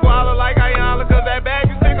 And that guala like Ayala, cause that bag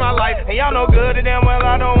is fix my life. And y'all know good and damn well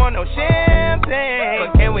I don't want no champagne.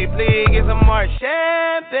 But can we please get some more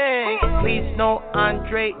champagne? Please no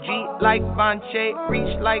Andre G like Vonche,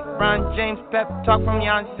 reach like Ron James, pep talk from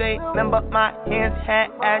Beyonce. Remember my hands had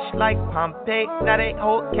ash like Pompeii. Now they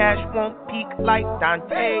hold cash, won't peak like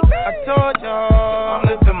Dante. I told y'all I'm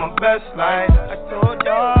living my best life. I told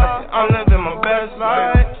y'all I'm living my best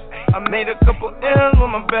life. I made a couple M's with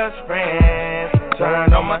my best friends.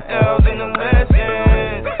 Turned all my L's into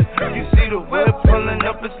legends. You see the whip pulling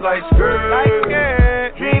up, it's like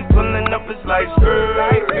skrrr. Dream pulling up, it's like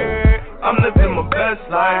skrrr. I'm living my best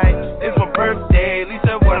life. It's my birthday, at least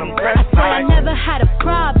that's what I'm dressed like. I never had a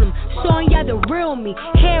problem showing y'all the real me.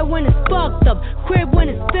 Hair when it's fucked up, crib when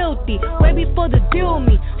it's filthy. Way before the deal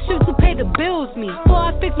me, shoot to pay the bills me.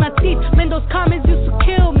 Before I fix my teeth, man, those comments used to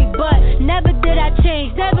kill me. But never did I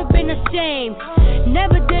change, never been ashamed.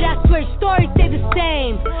 Never did I switch, stories stay the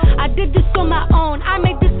same. I did this on my own, I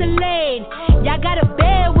made this a lane. Y'all gotta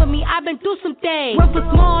bear with me, I've been through some things. Went from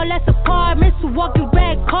small ass apartments to walking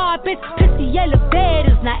red carpets, pissy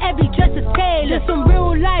elevators, now every dress is tailored. Some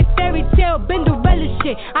real life fairy tale, Cinderella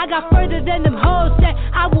shit. I got further than them hoes that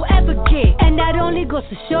I will ever get. And that only goes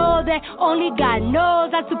to show that only God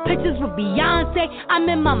knows. I took pictures with Beyonce, I'm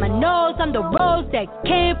in mama knows. I'm the rose that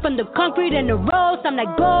came from the concrete and the rose. I'm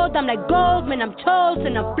like gold, man, I'm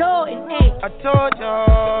chosen, I'm floating, ayy. I told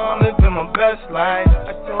y'all I'm living my best life.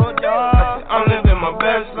 I told y'all I'm living my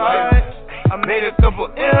best life. I made a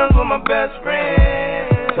couple M's with my best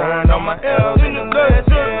friend. Turned all my L's into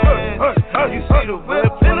legends. You see the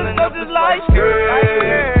whip filling up this light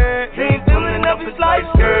skirt. Dreams filling up this light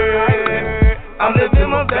skirt. I'm living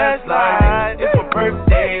my best life. It's my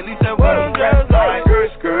birthday, at least that's what I'm dressed like.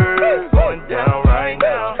 Skirt, going down right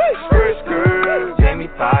now. Skirt, Jamie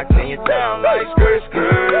Foxx in your town like skirt.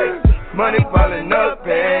 Money piling up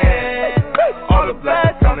and all the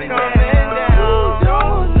blacks coming down. You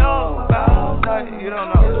don't know about nothing. You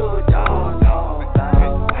don't know. You don't know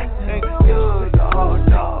about nothing. You don't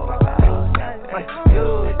know about nothing. You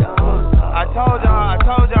don't know. I told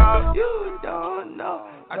y'all. You don't know.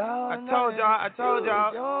 I told y'all. I told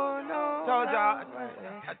y'all.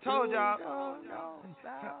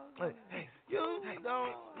 You don't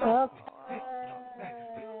know.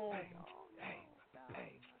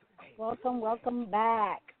 Welcome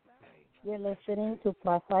back. You're listening to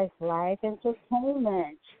Plus Size Life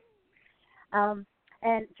Entertainment.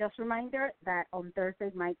 And just a reminder that on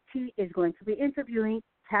Thursday, Mike T is going to be interviewing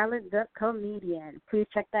Talent the Comedian. Please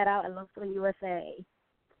check that out at Love's USA.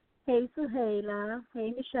 Hey, Zuheila.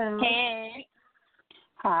 Hey, Michelle. Hey.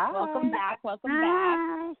 Hi. Welcome back.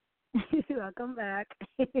 Hi. Welcome back.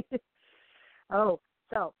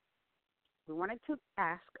 So we wanted to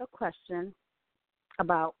ask a question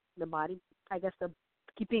about the body, I guess,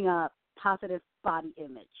 keeping a positive body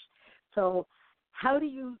image. So how do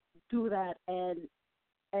you do that and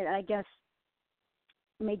I guess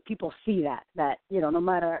make people see that, no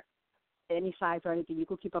matter any size or anything, you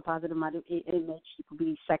could keep a positive image, you could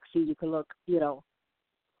be sexy, you could look,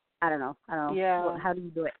 I don't know. Yeah. How do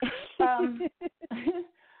you do it?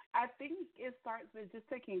 I think it starts with just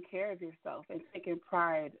taking care of yourself and taking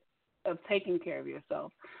pride of taking care of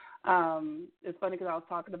yourself. It's funny because I was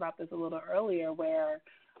talking about this a little earlier where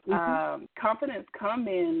confidence come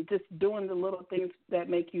in just doing the little things that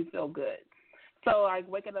make you feel good. So like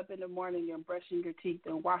waking up in the morning and brushing your teeth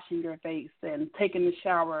and washing your face and taking a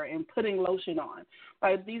shower and putting lotion on.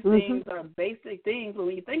 Like these things are basic things, but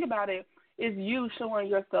when you think about it, it's you showing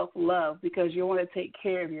yourself love because you want to take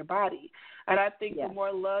care of your body. And I think the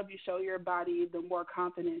more love you show your body, the more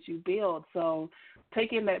confidence you build. So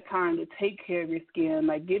taking that time to take care of your skin,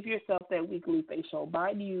 like give yourself that weekly facial,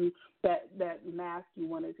 buy you that mask you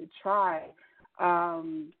wanted to try.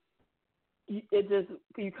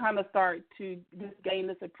 You kind of start to just gain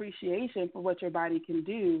this appreciation for what your body can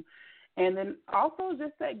do. And then also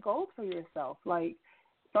just set goals for yourself. Like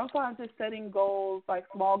sometimes just setting goals, like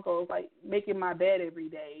small goals, like making my bed every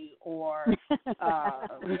day or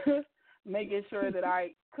making sure that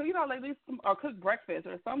I cook, like these, or cook breakfast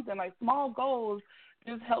or something. Like small goals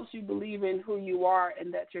just helps you believe in who you are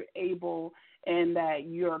and that you're able and that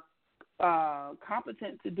you're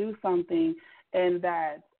competent to do something and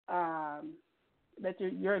that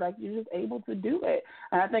you're just able to do it.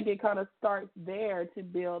 And I think it kind of starts there to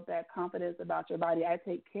build that confidence about your body. I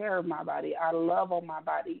take care of my body. I love on my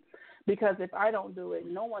body because if I don't do it,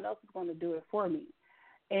 no one else is going to do it for me.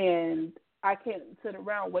 And I can't sit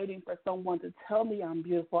around waiting for someone to tell me I'm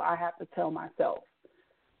beautiful. I have to tell myself.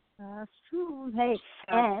 That's true. Hey,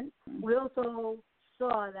 and we also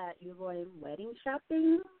saw that you're going wedding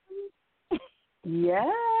shopping. Yes.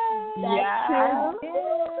 That's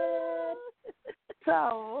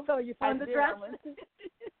true. So you found the dress?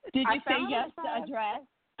 Did you say yes to a dress?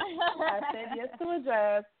 I said yes to a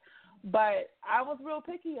dress, but I was real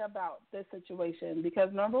picky about this situation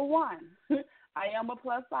because, number one, I am a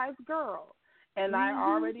plus-size girl, and I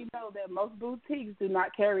already know that most boutiques do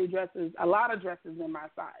not carry dresses, a lot of dresses in my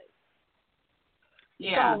size.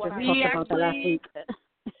 Yeah, so we actually...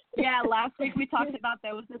 last week we talked about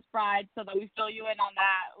there was this bride, so that we fill you in on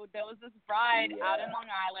that. There was this bride out in Long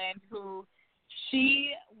Island who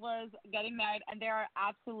she was getting married, and there are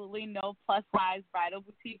absolutely no plus-size bridal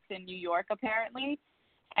boutiques in New York, apparently.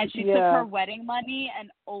 And she took her wedding money and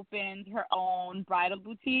opened her own bridal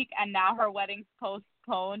boutique, and now her wedding's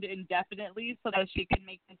postponed indefinitely so that she can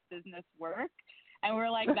make this business work. And we're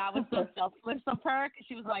like, that was so selfless of her.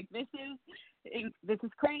 She was like, this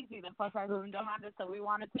is crazy. The plus-size women don't have this. So we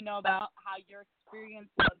wanted to know about how your experience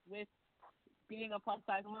was with being a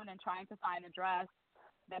plus-size woman and trying to find a dress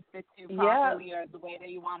that fits you properly or the way that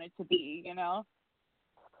you want it to be,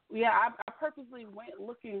 Yeah, I purposely went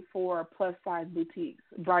looking for plus-size boutiques,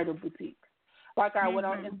 bridal boutiques. Like I went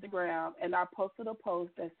on Instagram and I posted a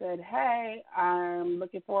post that said, hey, I'm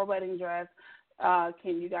looking for a wedding dress.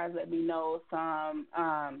 Can you guys let me know some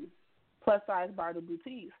plus-size bridal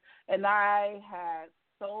boutiques? And I had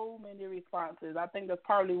so many responses. I think that's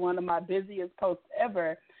probably one of my busiest posts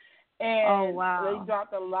ever. And they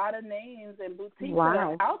dropped a lot of names and boutiques that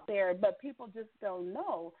are out there, but people just don't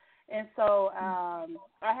know. And so I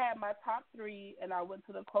had my top 3, and I went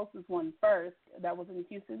to the closest one first. That was in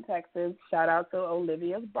Houston, Texas. Shout out to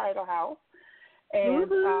Olivia's Bridal House. And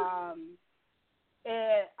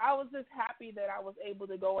and I was just happy that I was able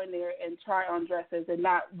to go in there and try on dresses and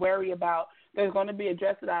not worry about there's going to be a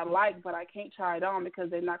dress that I like, but I can't try it on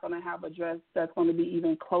because they're not going to have a dress that's going to be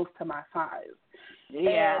even close to my size.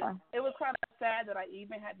 Yeah. And it was kind of sad that I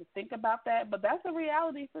even had to think about that, but that's a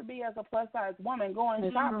reality for me as a plus-size woman. Going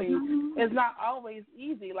shopping is not always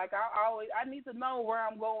easy. Like I need to know where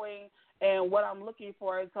I'm going and what I'm looking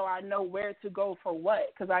for so I know where to go for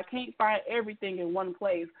what, because I can't find everything in one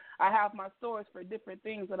place. I have my stores for different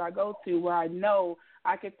things that I go to where I know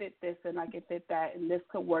I can fit this and I can fit that and this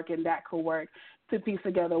could work and that could work to piece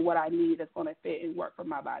together what I need that's going to fit and work for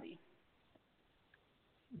my body.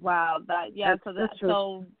 Wow,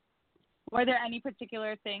 so were there any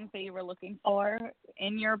particular things that you were looking for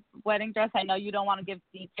in your wedding dress? I know you don't want to give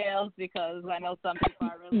details because I know some people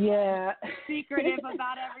are really secretive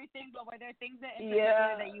about everything, but were there things that in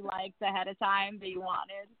particular that you liked ahead of time that you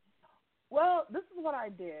wanted? Well, this is what I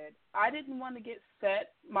did. I didn't want to get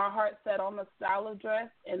my heart set on the style of dress,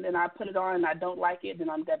 and then I put it on and I don't like it, then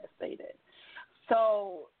I'm devastated.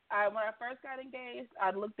 So when I first got engaged,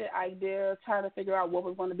 I looked at ideas, trying to figure out what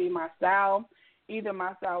was going to be my style. Either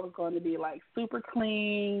my style was going to be like super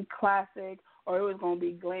clean, classic, or it was going to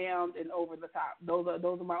be glammed and over the top. Those are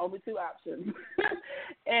my only two options.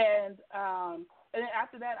 And then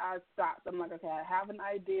after that, I stopped. I'm like, okay, I have an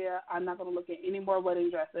idea. I'm not going to look at any more wedding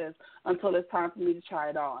dresses until it's time for me to try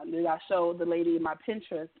it on. Then I showed the lady my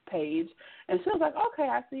Pinterest page, and she was like, okay,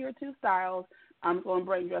 I see your two styles. I'm going to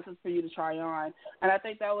bring dresses for you to try on. And I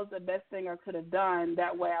think that was the best thing I could have done.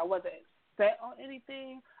 That way I wasn't set on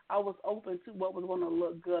anything. I was open to what was going to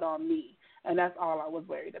look good on me, and that's all I was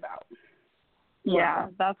worried about. Yeah,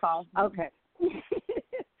 that's awesome. Okay.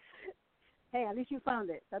 Hey, at least you found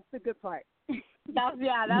it. That's the good part. That's the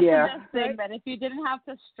best thing. That if you didn't have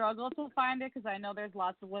to struggle to find it, because I know there's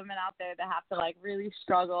lots of women out there that have to like really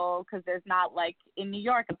struggle because there's not like in New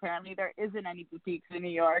York. Apparently, there isn't any boutiques in New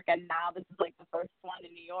York, and now this is like the first one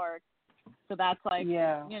in New York. So that's like, you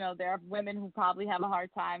know, there are women who probably have a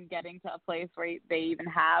hard time getting to a place where they even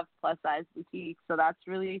have plus size boutiques. So that's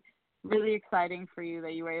really, really exciting for you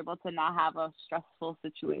that you were able to not have a stressful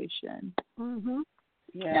situation. Mhm.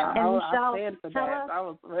 Yeah, I was stand for that. I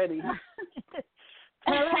was ready.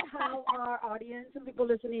 Tell us how our audience and people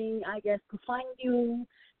listening, I guess, can find you,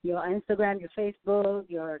 your Instagram, your Facebook,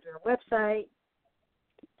 your website.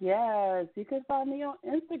 Yes, you can find me on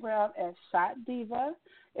Instagram at Shot Diva.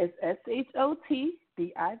 It's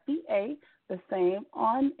SHOTDIVA. The same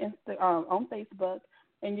on Facebook,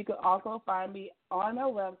 and you can also find me on our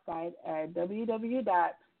website at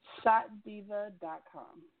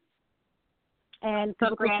www.shotdiva.com. And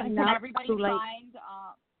so, Grant, can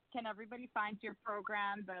everybody find your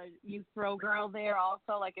program, the You Throw Girl, there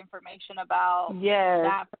also, like information about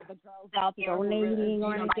that for the girls out there donating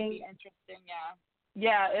or anything? Might be interesting,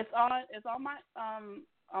 Yeah, it's on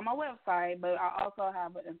my website, but I also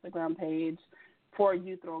have an Instagram page for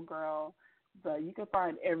You Throw Girl. So you can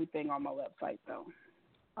find everything on my website, though.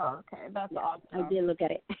 Oh, okay, that's awesome. I did look at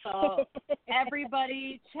it. So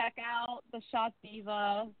everybody check out the Shot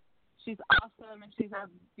Diva. She's awesome, and she's a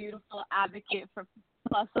beautiful advocate for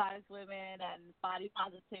plus-size women and body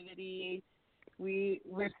positivity.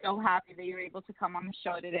 We're so happy that you're able to come on the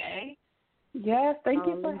show today. Yes, thank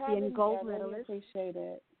you for having me. Gold I really medalist. appreciate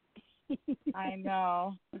it. I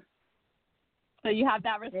know. So you have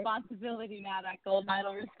that responsibility now, that gold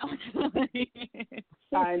medal responsibility.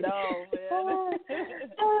 I know,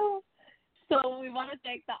 man. So we want to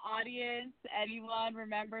thank the audience. Anyone,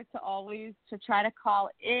 remember to always try to call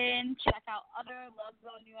in, check out other Love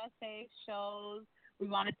Zone USA shows. We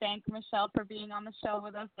want to thank Michelle for being on the show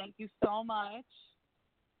with us. Thank you so much.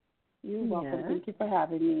 You're welcome. Thank you for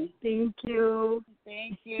having me. Thank you.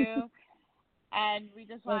 Thank you. And we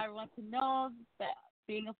just want everyone to know that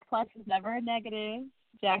being a plus is never a negative.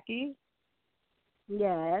 Jackie?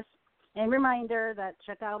 Yes. And reminder that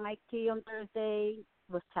check out Mike T on Thursday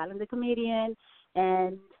with Talent the Comedian.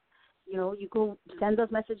 And, you know, you can send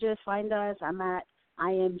us messages, find us. I'm at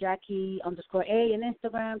IamJackie_A on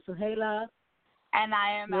Instagram, Zuheila. And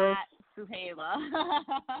I am at Zuheila.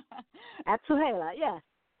 At Zuheila, yes.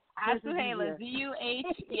 At Zuheila,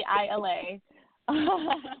 Zuheila.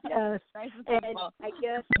 Yes. Nice and I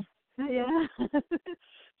guess,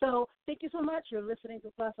 So thank you so much. You're listening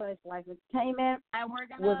to Plus Size Life Entertainment. And we're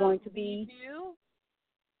going to leave you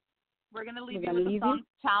with the song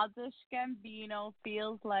Childish Gambino,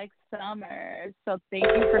 Feels Like Summer. So thank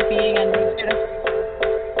you for being on this.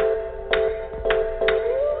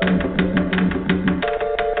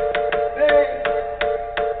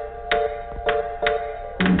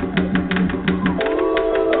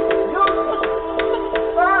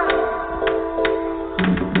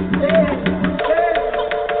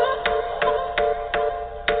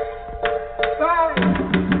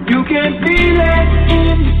 You can feel it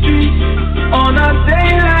in the street on a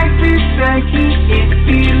day like this. It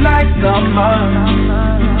feels like summer.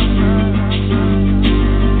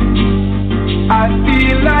 I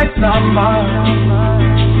feel like summer.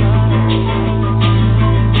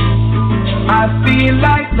 I feel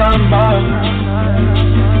like summer.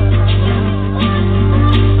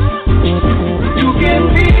 You can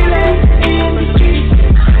feel it in the street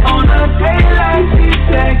on a day like this.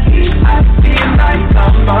 I feel like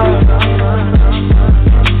summer.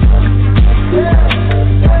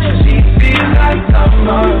 She feels like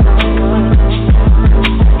summer.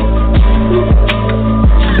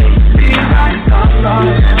 She feels like summer.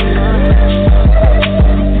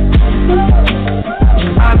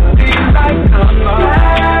 I feel like summer.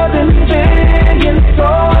 I've been begging so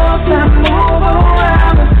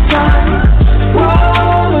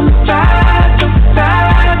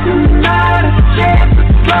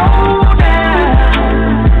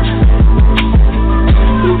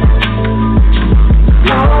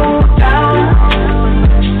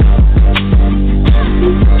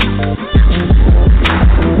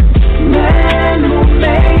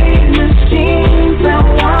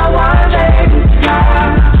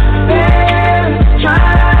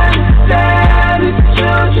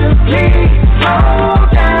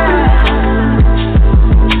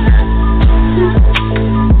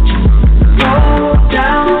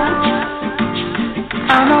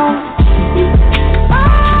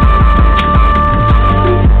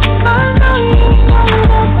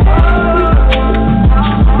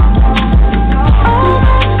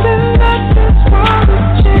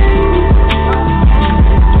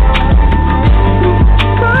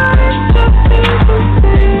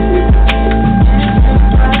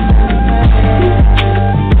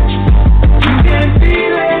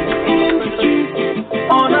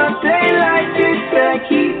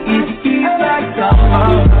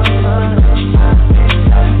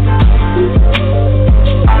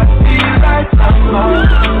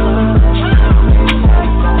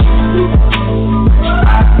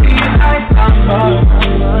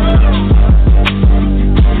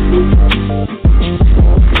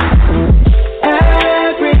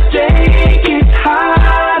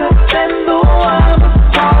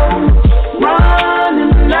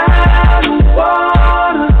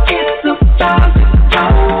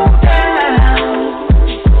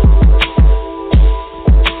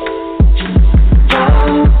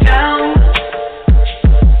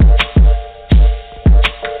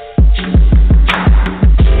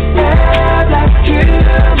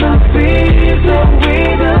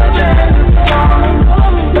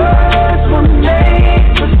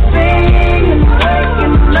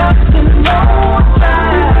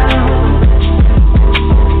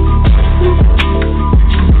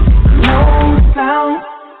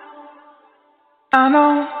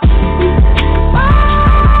know